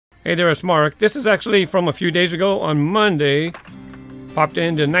Hey there, it's Mark. This is actually from a few days ago on Monday. Popped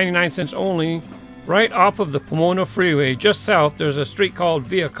into 99 cents only, right off of the Pomona Freeway. Just south, there's a street called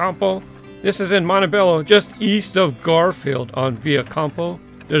Via Campo. This is in Montebello, just east of Garfield on Via Campo.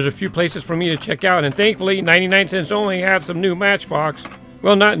 There's a few places for me to check out, and thankfully 99 cents only have some new Matchbox.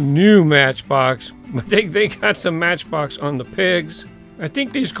 Well, not new Matchbox, but they got some Matchbox on the pigs. I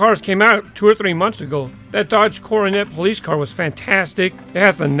think these cars came out 2 or 3 months ago. That Dodge Coronet police car was fantastic. It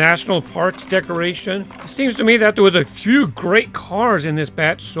has the National Parks decoration. It seems to me that there was a few great cars in this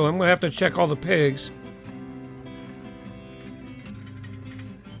batch, so I'm gonna have to check all the pigs.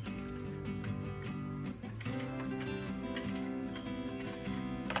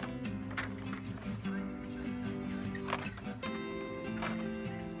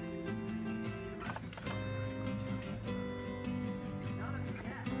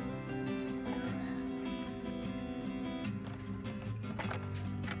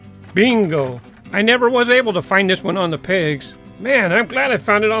 Bingo! I never was able to find this one on the pigs. Man, I'm glad I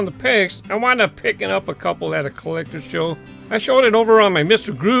found it on the pigs. I wound up picking up a couple at a collector's show. I showed it over on my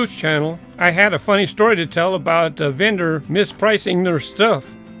Mr. Grooves channel. I had a funny story to tell about a vendor mispricing their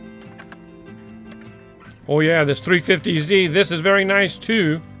stuff. Oh yeah, this 350Z, this is very nice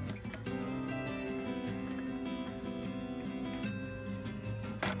too.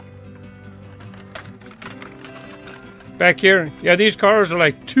 Back here, yeah, these cars are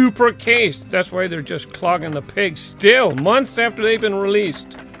like 2 per case. That's why they're just clogging the pigs still, months after they've been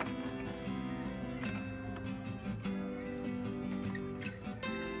released.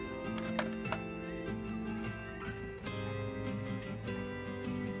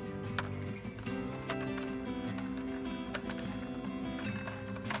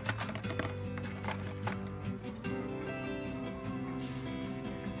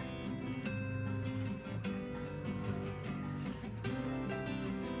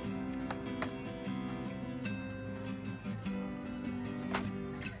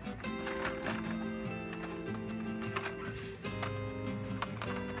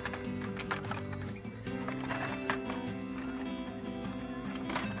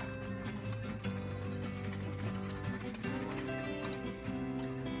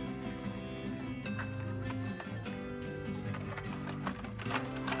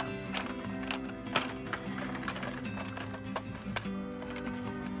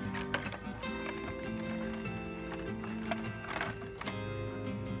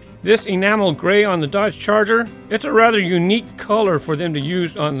 This enamel gray on the Dodge Charger, it's a rather unique color for them to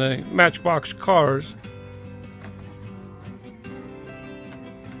use on the Matchbox cars.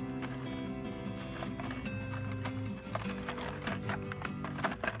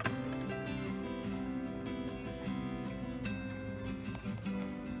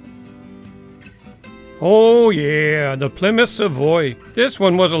 Oh yeah, the Plymouth Savoy. This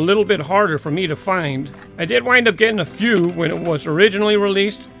one was a little bit harder for me to find. I did wind up getting a few when it was originally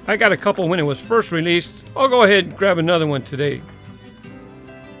released. I got a couple when it was first released. I'll go ahead and grab another one today.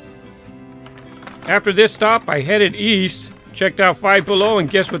 After this stop, I headed east, checked out Five Below, and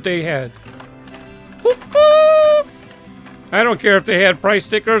guess what they had? I don't care if they had price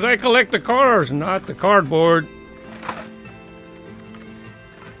stickers, I collect the cars, not the cardboard.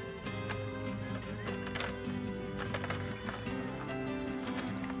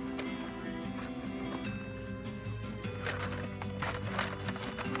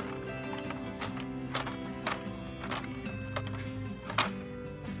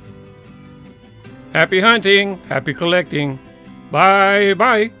 Happy hunting, happy collecting. Bye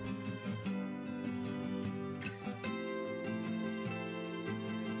bye.